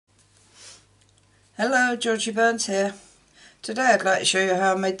Hello, Georgie Burns here. Today I'd like to show you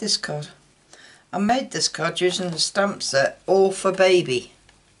how I made this card. I made this card using the stamp set All for Baby.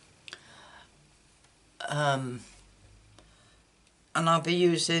 And I'll be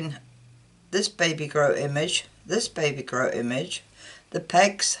using this baby grow image, this baby grow image, the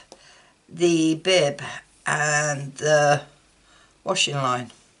pegs, the bib and the washing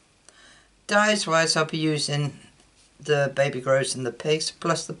line. Dies wise I'll be using the baby grows and the pigs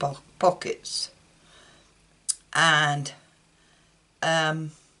plus the pockets. And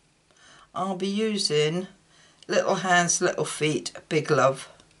I'll be using Little Hands, Little Feet, Big Love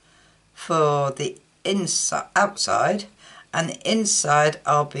for the inside, outside, and the inside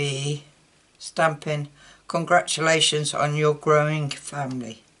I'll be stamping Congratulations on Your Growing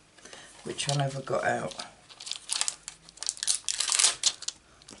Family, which I never got out.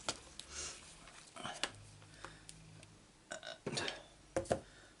 And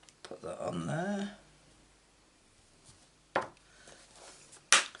put that on there.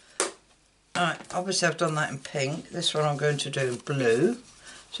 Alright, obviously I've done that in pink. This one I'm going to do in blue.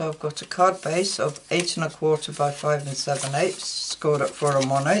 So I've got a card base of 8 1/4 by 5 7/8, scored at 4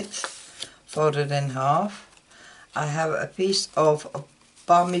 1/8, folded in half. I have a piece of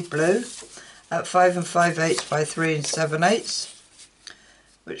balmy blue at 5 5/8 by 3 7/8,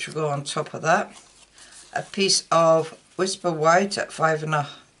 which will go on top of that. A piece of whisper white at 5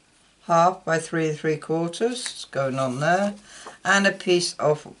 1/2 by 3 3/4, going on there, and a piece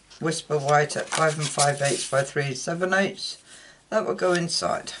of whisper white at 5 5/8 by 3 7/8. That will go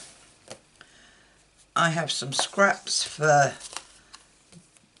inside. I have some scraps for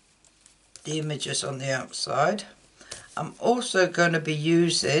the images on the outside. I'm also going to be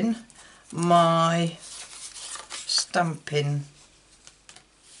using my stamping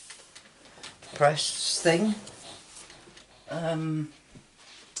press thing.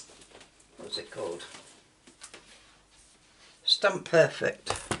 What's it called? Stamp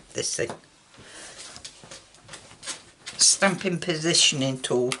Perfect. This thing. Stamping positioning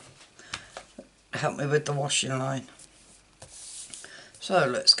tool. Help me with the washing line. So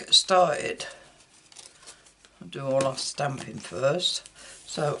let's get started. I'll do all our stamping first.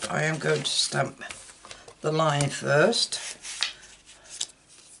 So I am going to stamp the line first.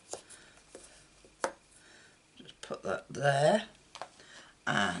 Just put that there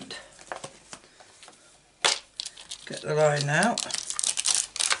and get the line out.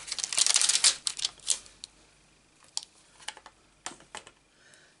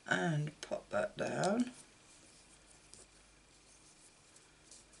 And pop that down.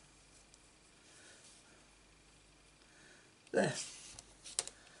 There.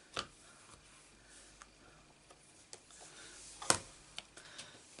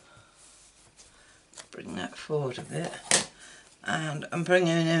 Bring that forward a bit. And I'm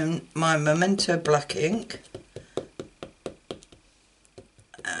bringing in my Memento black ink.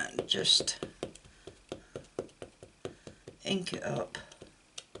 And just ink it up.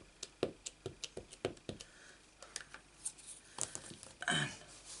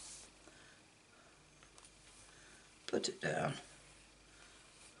 Put it down.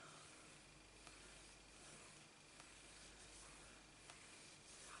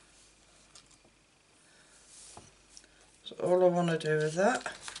 So all I want to do with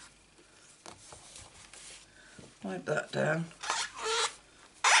that, wipe that down.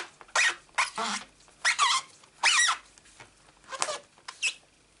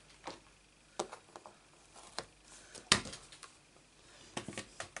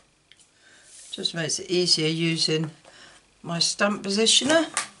 Just makes it easier using my stamp positioner.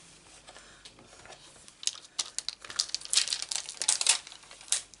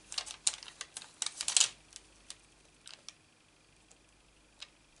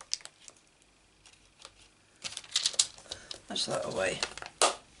 That's that away.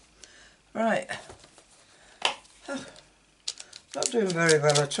 Right. Oh, not doing very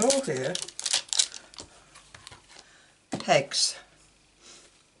well at all here. Pegs.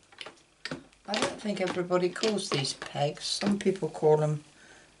 I don't think everybody calls these pegs. Some people call them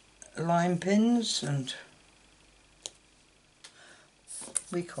line pins, and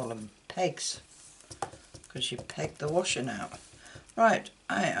we call them pegs because you peg the washing out. Right,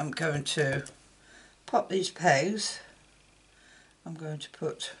 I am going to pop these pegs. I'm going to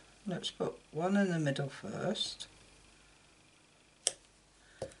put, let's put one in the middle first,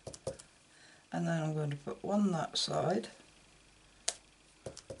 and then I'm going to put one that side,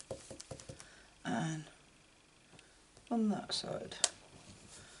 and on that side.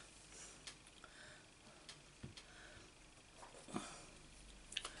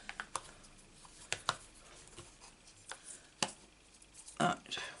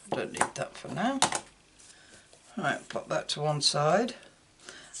 Right, don't need that for now. Right, pop that to one side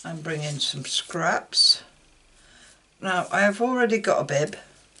and bring in some scraps. Now I have already got a bib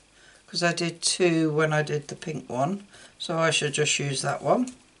because I did two when I did the pink one, so I should just use that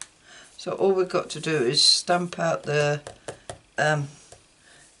one. So all we've got to do is stamp out the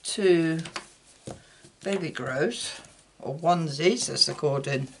two baby grows, or onesies as they're called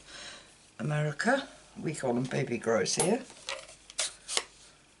in America. We call them baby grows here.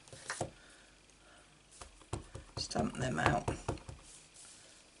 Stamp them out.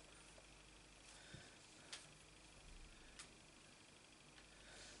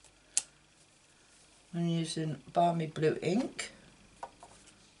 I'm using balmy blue ink.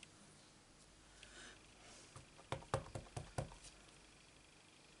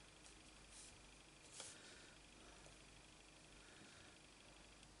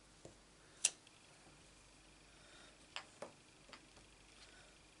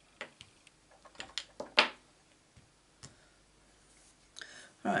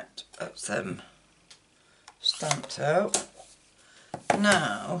 Right, that's them stamped out.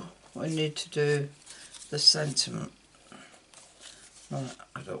 Now we need to do the sentiment. Right,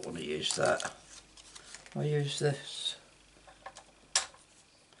 I don't want to use that. I'll use this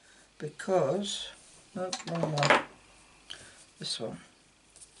because, no, wrong one. This one.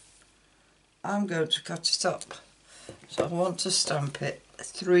 I'm going to cut it up. So I want to stamp it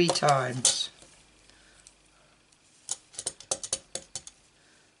 3 times.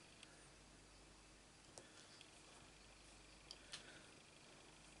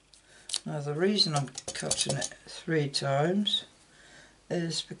 Now the reason I'm cutting it 3 times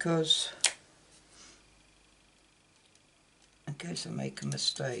is because in case I make a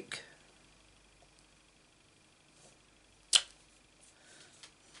mistake.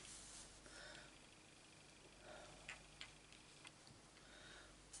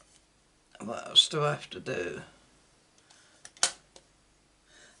 What else do I have to do?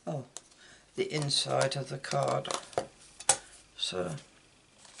 Oh, the inside of the card. So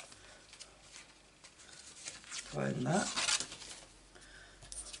find that.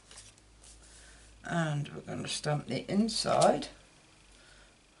 And we're going to stamp the inside.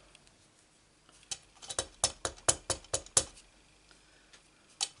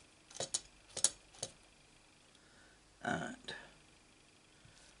 And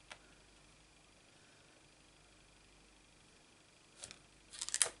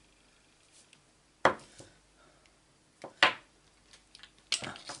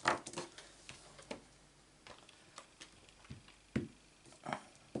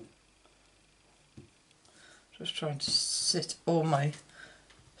just trying to sit all my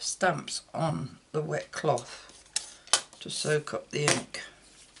stamps on the wet cloth to soak up the ink.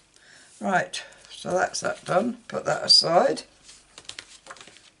 Right, so that's that done. Put that aside.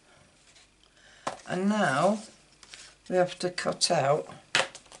 And now we have to cut out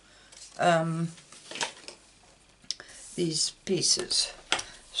these pieces.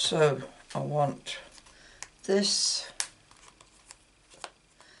 So I want this,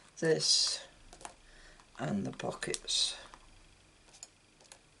 this, and the pockets.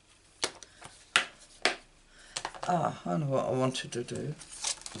 I know what I wanted to do.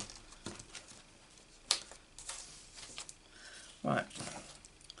 Right,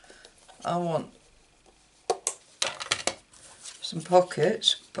 I want some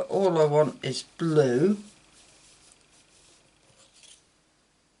pockets, but all I want is blue.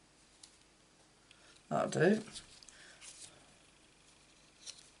 That'll do.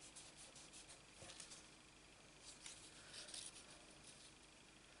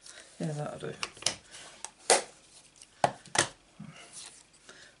 Yeah, that'll do.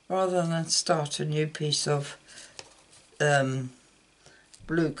 Rather than start a new piece of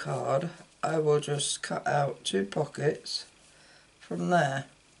blue card, I will just cut out 2 pockets from there.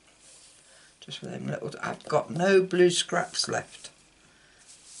 Just for them little. I've got no blue scraps left.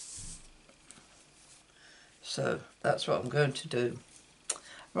 So that's what I'm going to do.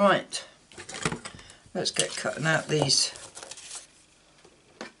 Right, let's get cutting out these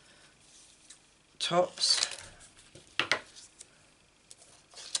tops.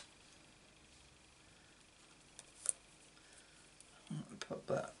 Put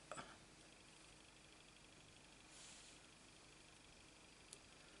that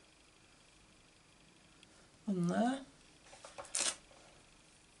on there.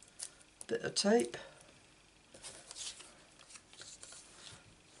 Bit of tape.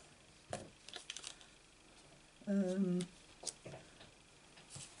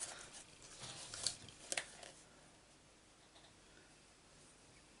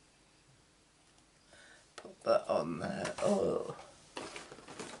 Put that on there. Oh,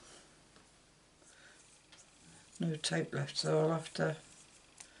 no tape left, so I'll have to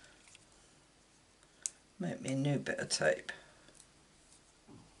make me a new bit of tape.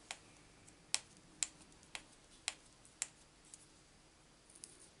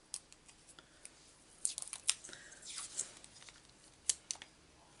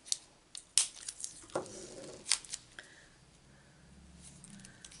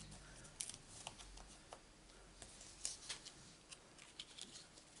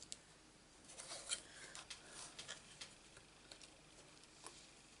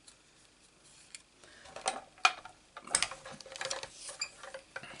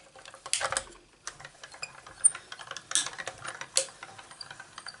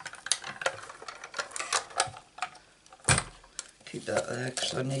 Keep that there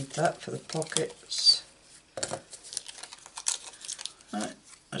because I need that for the pockets. Right,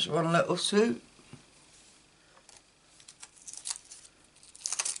 there's one little suit.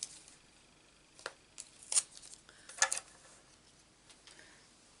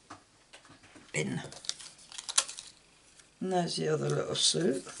 In. And there's the other little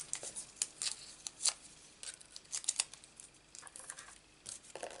suit.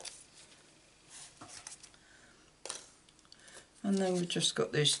 And then we've just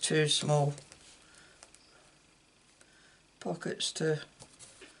got these two small pockets to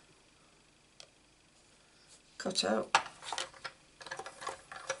cut out.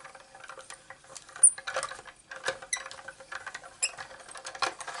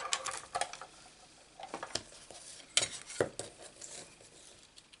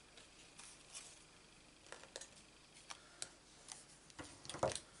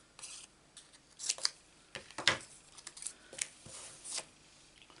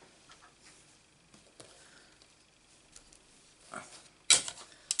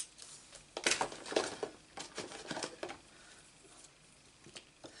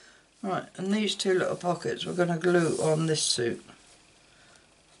 Right, and these two little pockets we're going to glue on this suit.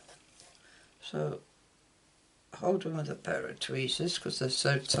 So hold them with a pair of tweezers because they're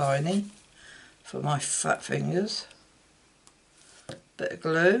so tiny for my fat fingers. Bit of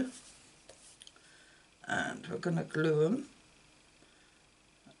glue, and we're going to glue them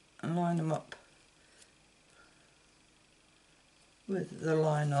and line them up with the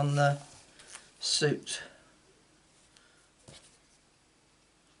line on the suit.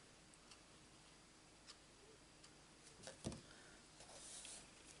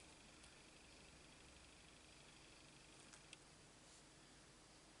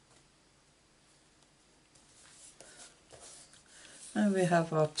 And we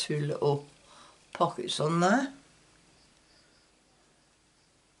have our two little pockets on there.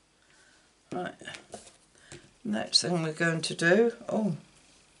 Right, next thing we're going to do,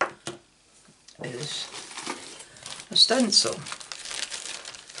 is a stencil.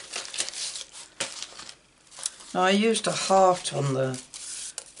 Now I used a heart on the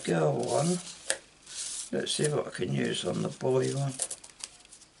girl one. Let's see what I can use on the boy one.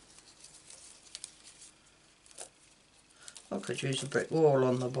 I could use a brick wall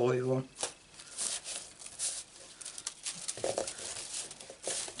on the boy one.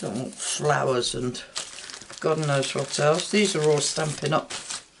 Don't want flowers and God knows what else. These are all Stampin' Up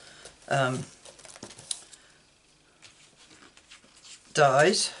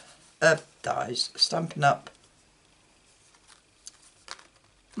Stampin' Up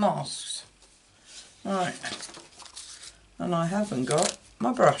masks. Right, and I haven't got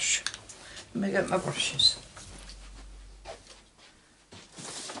my brush. Let me get my brushes.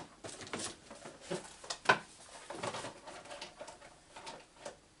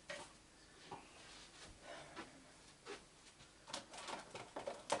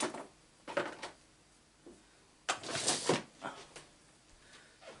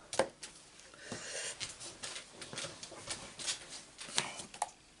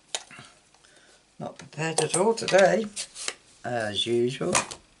 Not prepared at all today, as usual.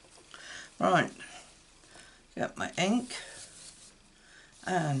 Right, get my ink,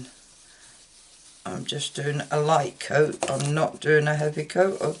 and I'm just doing a light coat. I'm not doing a heavy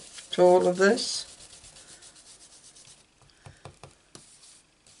coat of all of this.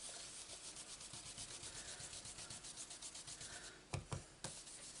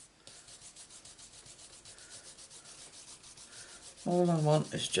 All I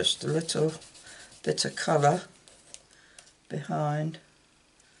want is just a little bit of colour behind.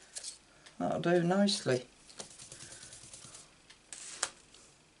 That'll do nicely.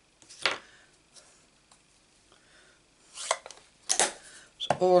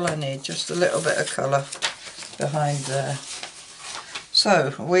 So all I need, just a little bit of colour behind there.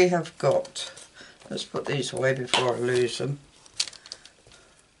 So we have got, let's put these away before I lose them.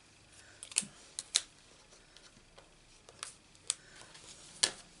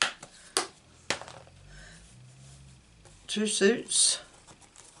 2 suits,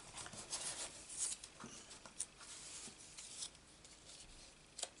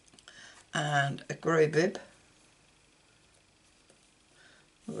 and a grey bib,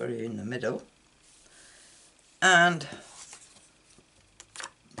 very in the middle, and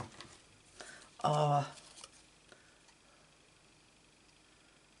our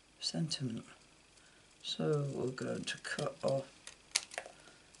sentiment. So we're going to cut off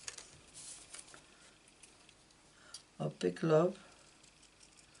our big love,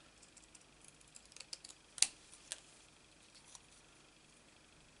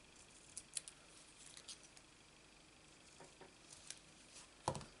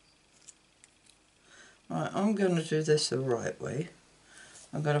 right. I'm going to do this the right way.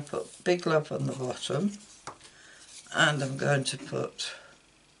 I'm going to put big love on the bottom, and I'm going to put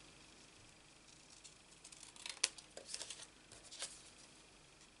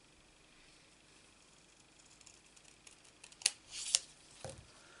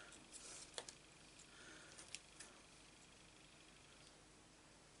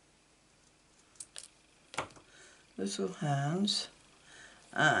little hands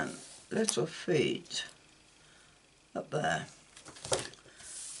and little feet up there.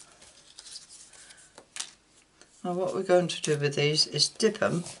 Now what we're going to do with these is dip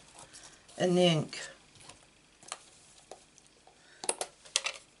them in the ink.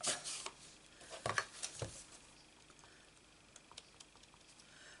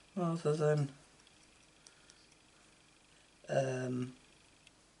 Rather than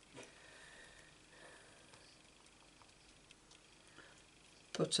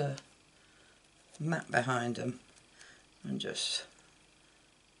put a mat behind them, and just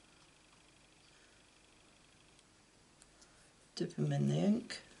dip them in the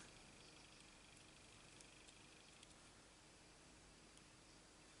ink.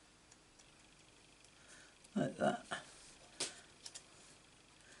 Like that.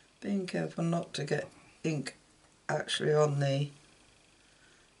 Being careful not to get ink actually on the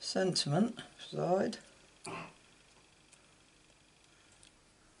sentiment side.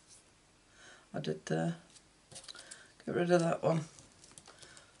 I did there. Get rid of that one.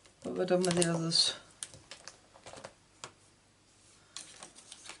 What have I done with the others?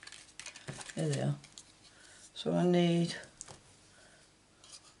 Here they are. So I need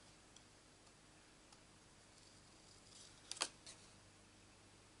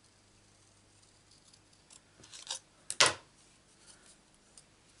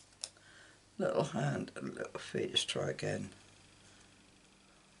little hand and little feet. Let's try again.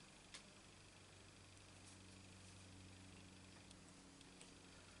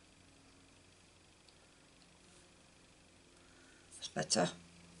 It's better.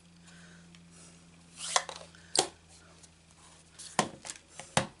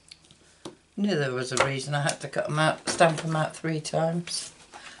 Knew there was a reason I had to cut them out, stamp them out 3 times.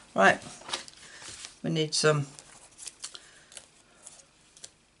 Right, we need some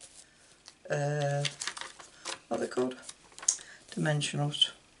what are they called?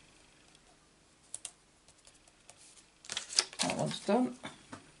 Dimensionals. That one's done.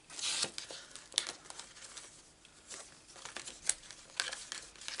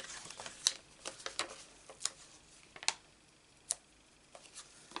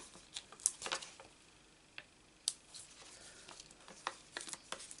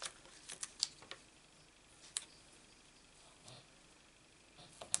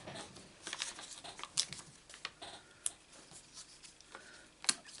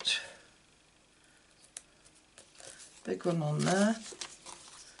 Big one on there.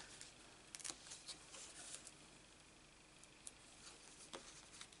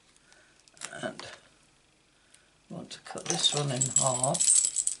 And I want to cut this one in half.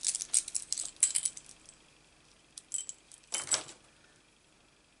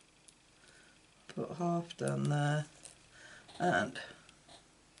 Put half down there and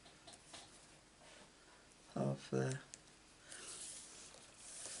half there.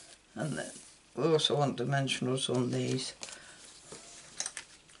 And then we also want dimensionals on these.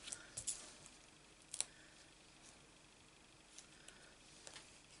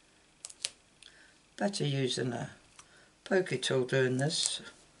 Better using a pokey tool doing this,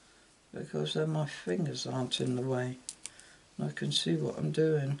 because then my fingers aren't in the way and I can see what I'm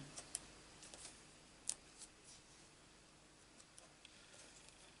doing.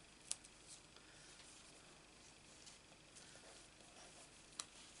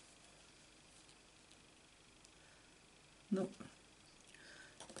 Nope,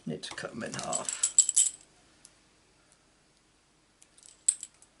 need to cut them in half.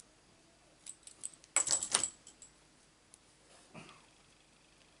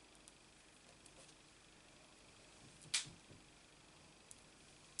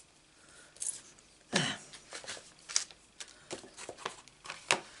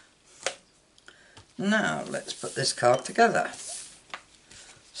 Now let's put this card together.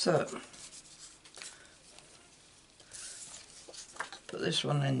 So, put this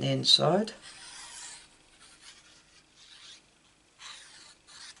one in the inside.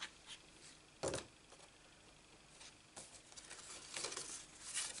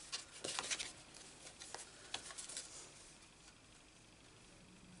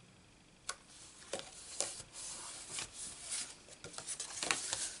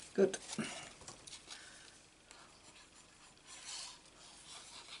 Good.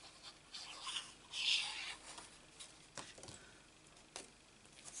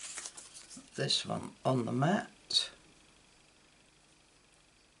 This one on the mat.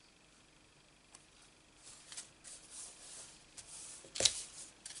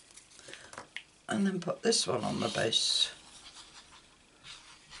 And then put this one on the base.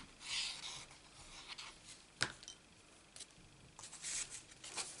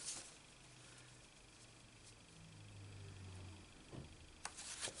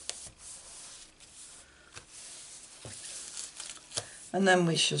 And then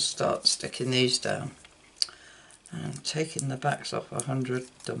we should start sticking these down and taking the backs off 100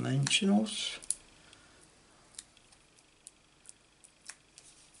 dimensionals.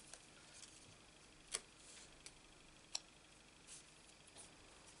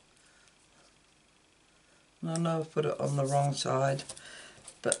 And I know I've put it on the wrong side,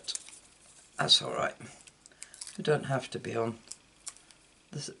 but that's alright. You don't have to be on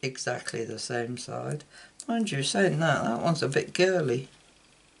exactly the same side. Mind you, saying that one's a bit girly.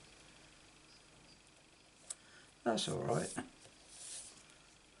 That's alright.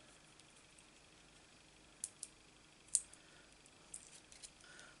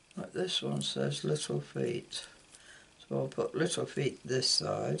 Like this one says little feet. So I'll put little feet this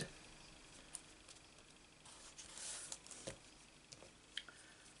side.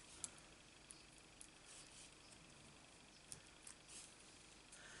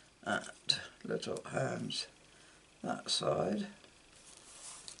 And little hands that side.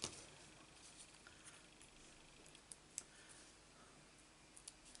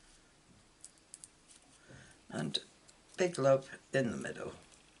 And big love in the middle.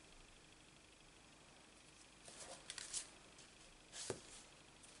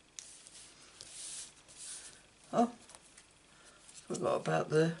 Oh, forgot about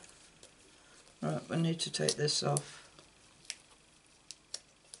the... Right, we need to take this off.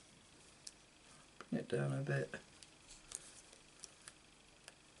 Bring it down a bit.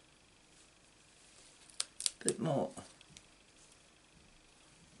 Bit more.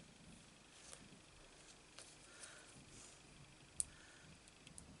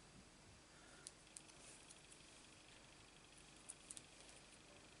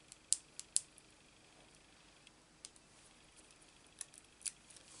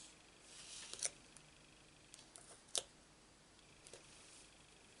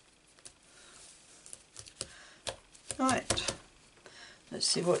 Right, let's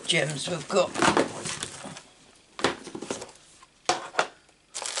see what gems we've got.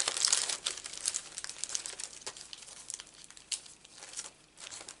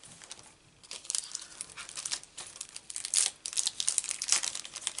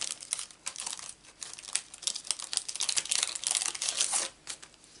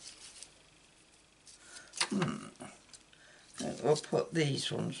 We'll put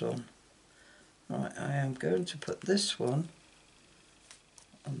these ones on. Right, I am going to put this one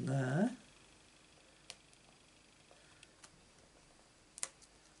on there.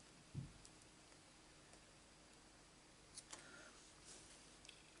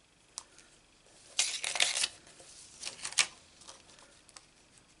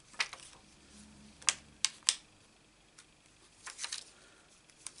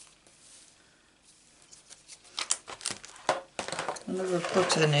 I never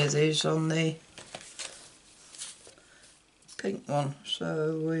put any of these on the pink one,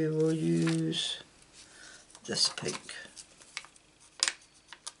 so we will use this pink.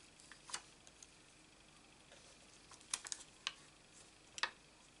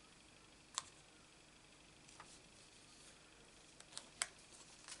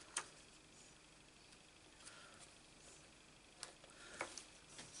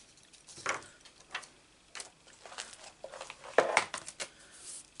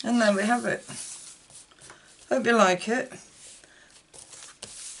 And there we have it. Hope you like it.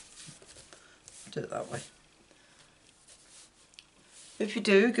 Do it that way. If you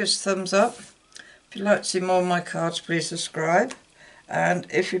do, give us a thumbs up. If you'd like to see more of my cards, please subscribe. And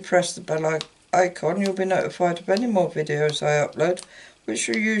if you press the bell icon, you'll be notified of any more videos I upload, which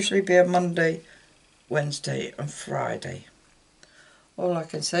will usually be a Monday, Wednesday and Friday. All I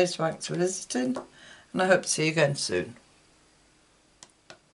can say is thanks for visiting, and I hope to see you again soon.